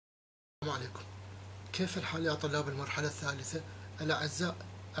عليكم. كيف الحال يا طلاب المرحلة الثالثة الأعزاء؟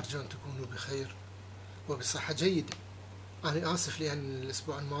 أرجو أن تكونوا بخير وبصحة جيدة. أنا آسف لأن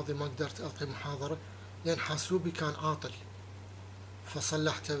الأسبوع الماضي ما قدرت ألقي محاضرة لأن حاسوبي كان عاطل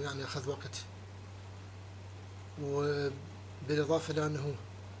فصلحته، يعني أخذ وقت، وبالإضافة لأنه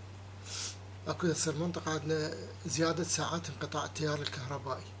أكو تصير منطقة عندنا زيادة ساعات انقطاع التيار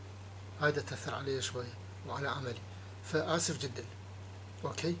الكهربائي، هذا تأثر علي شوية وعلى عملي، فآسف جدا.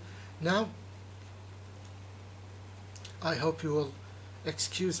 Okay, now I hope you will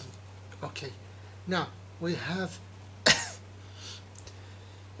excuse me. Okay, now we have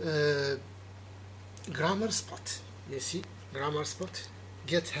grammar spot. You see, grammar spot.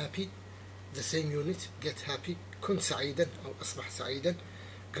 Get happy, the same unit. Get happy. كن سعيدا أو أصبح سعيدا.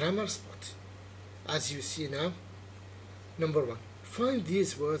 Grammar spot. As you see now, number one. Find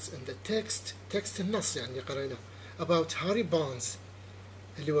these words in the text. Text النص يعني قريناه. About Harry Barnes.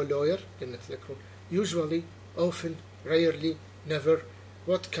 اللي هو lawyer. قلنا تذكرون. Usually, often, rarely, never.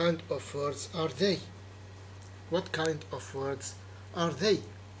 What kind of words are they? What kind of words are they?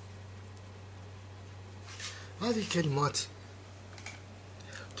 هذه الكلمات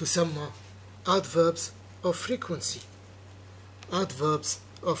تسمى adverbs of frequency. adverbs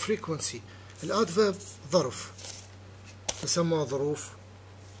of frequency. الادفيرب ظرف، تسمى ظروف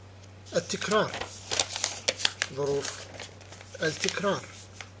التكرار. ظروف التكرار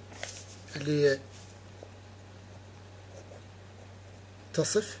اللي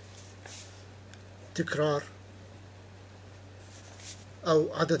تصف تكرار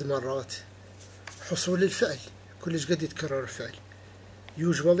أو عدد مرات حصول الفعل، كلش قد يتكرر الفعل.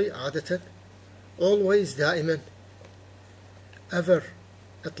 usually عادة، always دائما، ever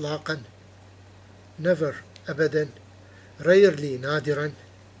إطلاقا، never أبدا، rarely نادرا.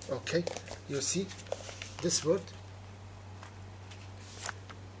 okay, you see this word.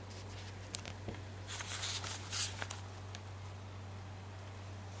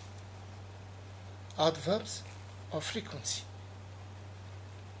 adverbs of frequency.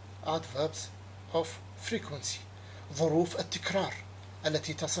 adverbs of frequency ظروف التكرار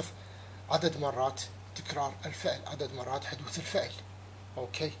التي تصف عدد مرات تكرار الفعل، عدد مرات حدوث الفعل.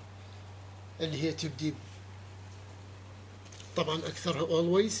 اوكي، اللي هي تبدي طبعا اكثرها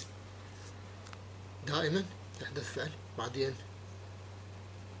always دائما يحدث فعل، بعدين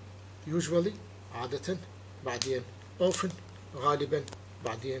usually عادة، بعدين often غالبا،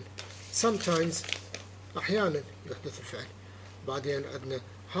 بعدين sometimes احيانا يحدث الفعل، بعدين عندنا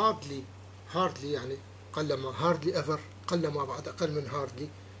hardly يعني قلما، hardly ever قلما بعد اقل من hardly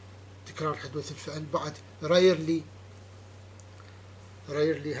تكرار حدوث الفعل، بعد rarely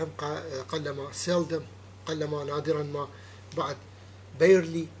هم قلما، seldom قلما نادرا ما، بعد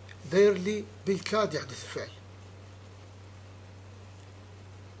barely بالكاد يحدث الفعل.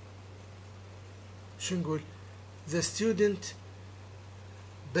 شو نقول؟ the student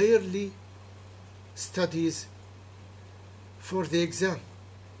barely studies for the exam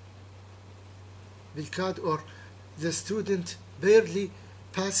بالكاد، or the student barely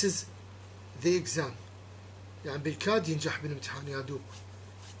passes the exam يعني بالكاد ينجح بالامتحان يا دوب،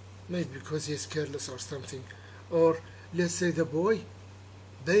 maybe because he is careless or something. or let's say the boy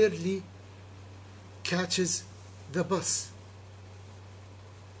barely catches the bus.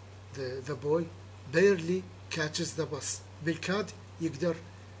 the boy barely catches the bus بالكاد يقدر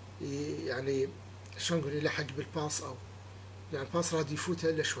يعني شلون نقول يلحق بالباص، أو يعني الباص راد يفوتها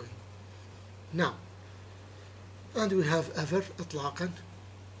إلا شوي. now and we have ever إطلاقا.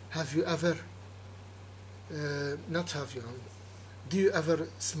 have you ever not have you do you ever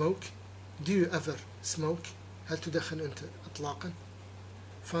smoke. do you ever smoke هل تدخن أنت إطلاقا.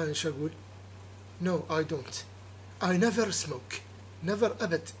 فأنا شو أقول؟ no I don't. I never smoke. never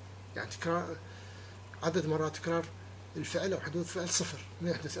أبد يعني تكرار عدد مرات تكرار الفعل أو حدوث فعل صفر، ما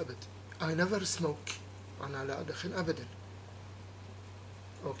يحدث أبد. I never smoke أنا لا أدخن أبدا.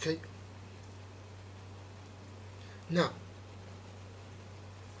 okay, now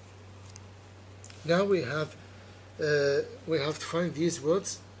we have to find these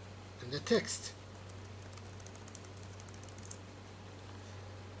words in the text.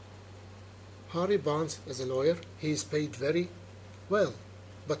 Harry Barnes is a lawyer. He is paid very well,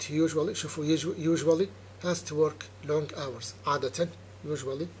 but he usually has to work long hours. عادة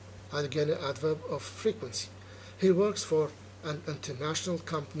usually and again an adverb of frequency. He works for an international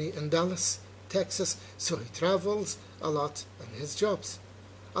company in Dallas, Texas, so he travels a lot in his jobs.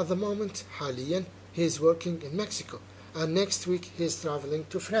 At the moment, حاليا, he is working in Mexico, and next week he is traveling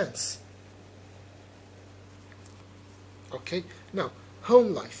to France. Okay, now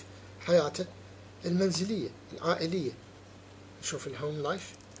home life حياته المنزلية العائلية. نشوف الهوم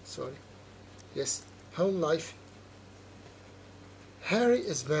لايف. sorry yes, home life. Harry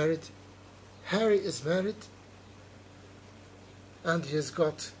is married and he has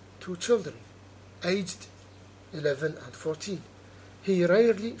got 2 children aged 11 and 14. He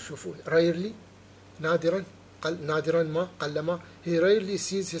rarely, شوفوا rarely, نادرا ما قلما, he rarely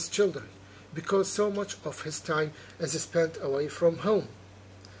sees his children because so much of his time is spent away from home.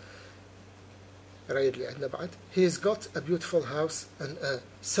 rarely عندنا بعد. He's got a beautiful house in a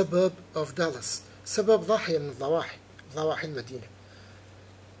suburb of Dallas. suburb ضاحية من ضواحي المدينة.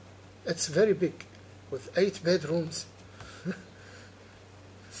 It's very big with 8 bedrooms.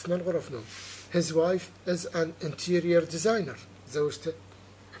 8 غرف نوم. His wife is an interior designer. زوجته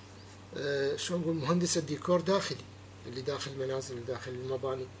شو نقول مهندسة ديكور داخلي اللي داخل المنازل اللي داخل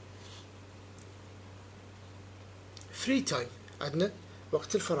المباني. Free time عندنا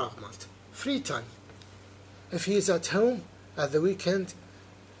وقت الفراغ مالته. Free time. If he is at home at the weekend,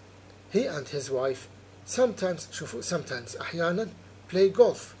 he and his wife sometimes أحيانا play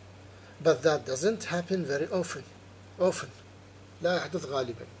golf, but that doesn't happen very often. لا يحدث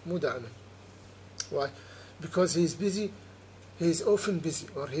غالبا, مو دائما. Why? Because he is busy. He is often busy,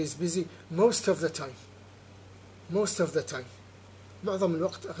 or he is busy most of the time. معظم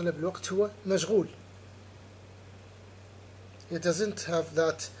الوقت, أغلب الوقت هو مشغول. He doesn't have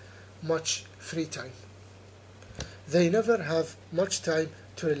that much free time. They never have much time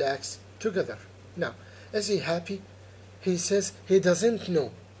to relax together. Now, is he happy? He says he doesn't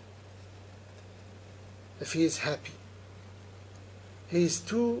know if he is happy. He is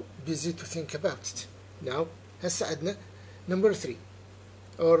too busy to think about it. Now, هسه عندنا number 3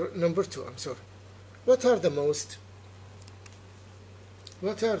 or number 2, I'm sorry. What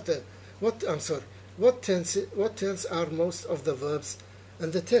tense are most of the verbs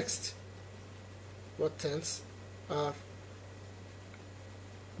in the text? What tense are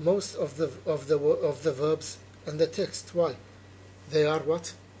most of the verbs in the text? Why? They are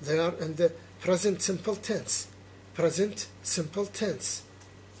what? They are in the present simple tense. Present simple tense.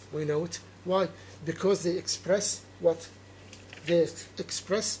 We know it. Why? Because they express what? They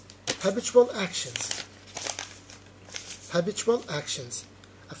express habitual actions.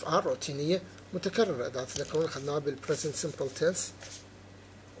 أفعال روتينية متكررة. أداة تذكرون أخذناها بالpresent simple tense.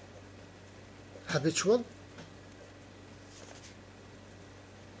 Habitual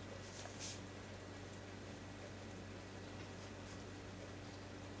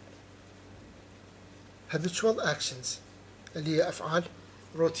actions اللي هي أفعال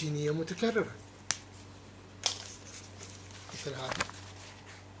روتينية متكررة مثل هذه.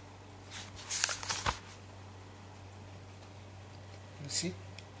 You see,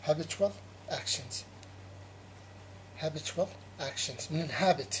 habitual actions من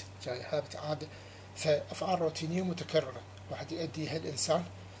habit جاي habit عادة. فأفعال روتينية متكررة واحد يؤديها الإنسان,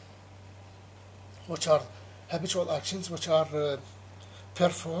 which are habitual actions which are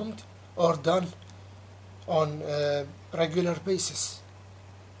performed or done on a regular basis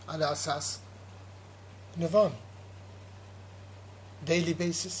على أساس نظام. daily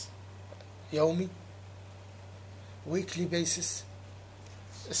basis يومي, weekly basis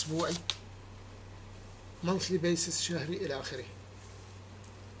أسبوعي, monthly basis شهري إلى آخره.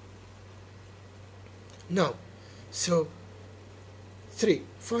 Now, so 3.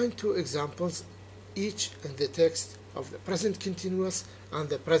 Find 2 examples each in the text of the present continuous and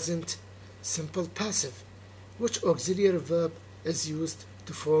the present simple passive. Which auxiliary verb is used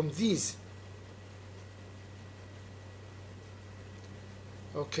to form these?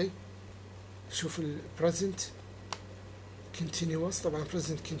 Okay, شوف ال present continuous. طبعا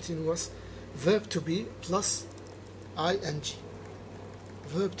present continuous verb to be plus ing.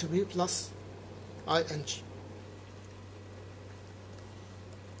 verb to be plus ing.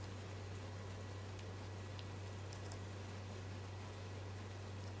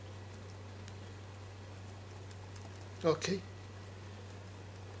 Okay.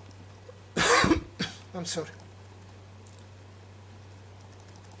 I'm sorry.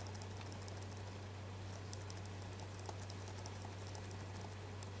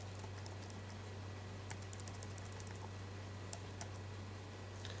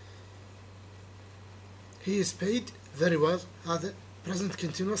 He is paid very well. هذا present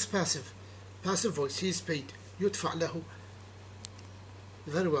continuous passive voice. He is paid. يدفع له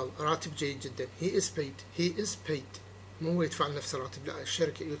very well. راتب جيد جدا. He is paid. مو هو يدفع لنفسه راتب, لا,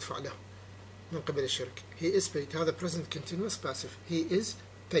 الشركة يدفع له من قبل الشركة. He is paid. هذا present continuous passive. He is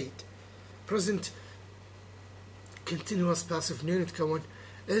paid. present continuous passive منين يتكون؟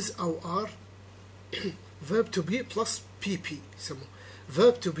 is أو are verb to be plus pp يسموه.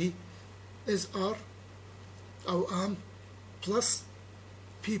 verb to be is are أو am plus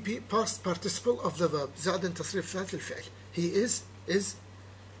PP past participle of the verb زائد تصريف ثالث الفعل. he is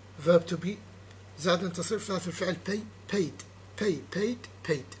verb to be زائد تصريف ثالث الفعل paid.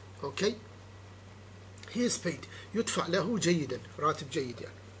 okay. he is paid يدفع له جيدا، راتب جيد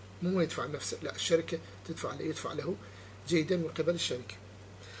يعني، مو يدفع نفسه، لا الشركة يدفع له جيدا من قبل الشركة.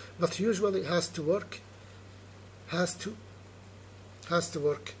 but usually has to work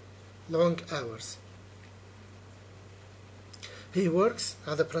long hours. he works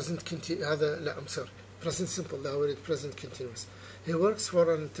هذا present simple لا أريد present continuous. he works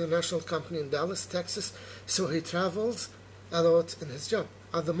for an international company in Dallas, Texas, so he travels a lot in his job.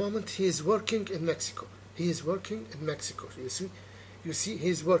 at the moment he is working in Mexico. he is working in Mexico. you see he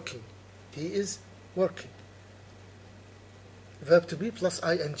is working. verb to be plus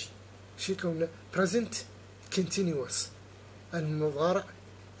ing شي كونه present continuous المضارع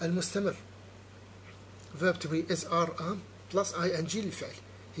المستمر. verb to be is am plus ing للفعل.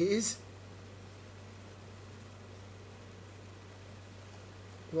 he is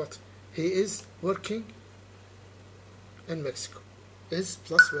working in Mexico. is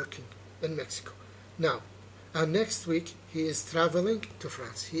plus working in Mexico. now and next week he is traveling to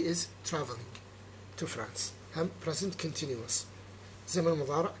France. he is traveling to France. هم present continuous زمن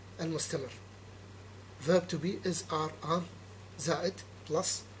مضارع المستمر. verb to be is am زائد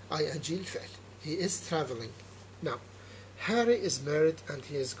plus ing الفعل. he is traveling. now Harry is married and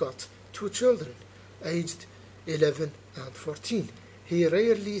he has got 2 children aged 11 and 14. he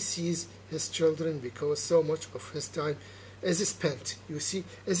rarely sees his children because so much of his time is spent. you see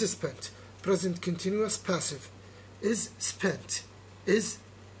is spent present continuous passive is spent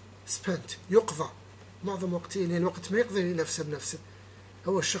يقضى معظم وقته، لأن الوقت ما يقضي نفسه بنفسه.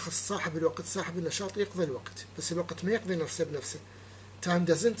 هو الشخص صاحب الوقت صاحب النشاط يقضي الوقت، بس الوقت ما يقضي نفسه بنفسه. time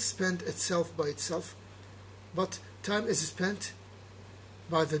doesn't spend itself by itself, but time is spent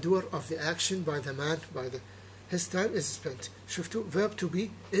by the doer of the action, by the man, his time is spent. شفتوا verb to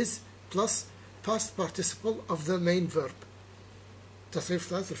be is plus past participle of the main verb. تصريف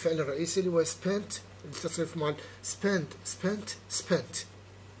ثالث الفعل الرئيسي اللي هو spent، التصريف مال spent.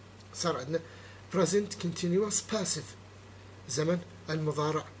 صار عندنا present continuous passive زمن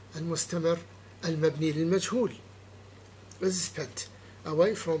المضارع المستمر المبني للمجهول is spent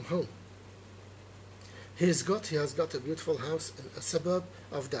away from home. he has got a beautiful house in a suburb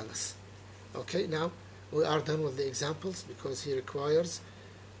of Dallas. okay, now we are done with the examples because he requires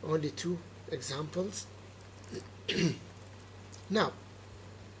only 2 examples. now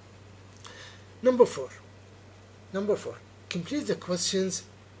number 4 complete the questions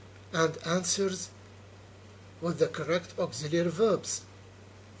and answers with the correct auxiliary verbs.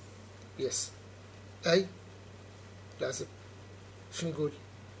 yes. A لازم شو نقول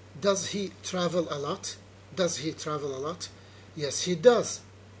does he travel a lot. yes he does.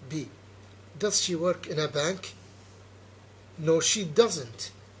 B does she work in a bank. no she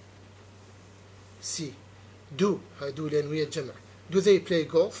doesn't. C do هيدو لأنوية الجمع do they play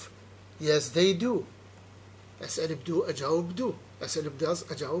golf. yes they do. أسأل بدو أجاوب do. أسأل بداز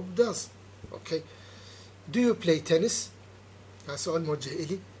أجاوب does. okay. do you play tennis. هذا سؤال موجه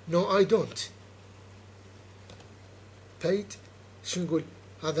إلي. no I don't. paid شو نقول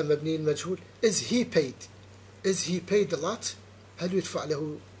هذا مبني المجهول. is he paid a lot. هل يدفع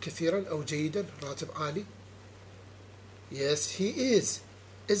له كثيرا أو جيدا راتب عالي. yes he is.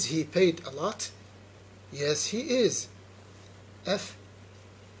 is he paid a lot. yes he is. F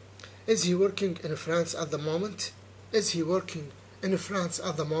is he working in France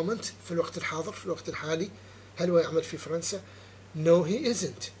at the moment. في الوقت الحاضر في الوقت الحالي. هل هو يعمل في فرنسا. no he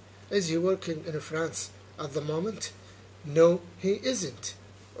isn't. is he working in France at the moment. no he isn't.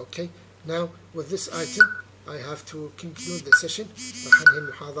 okay. now with this item I have to conclude the session. راح أنهي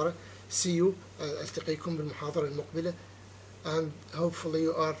المحاضرة. see you ألتقيكم بالمحاضرة المقبلة and hopefully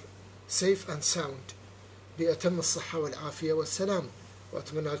you are safe and sound بأتم الصحة والعافية والسلام،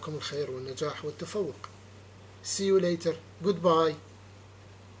 وأتمنى لكم الخير والنجاح والتفوق. see you later. goodbye.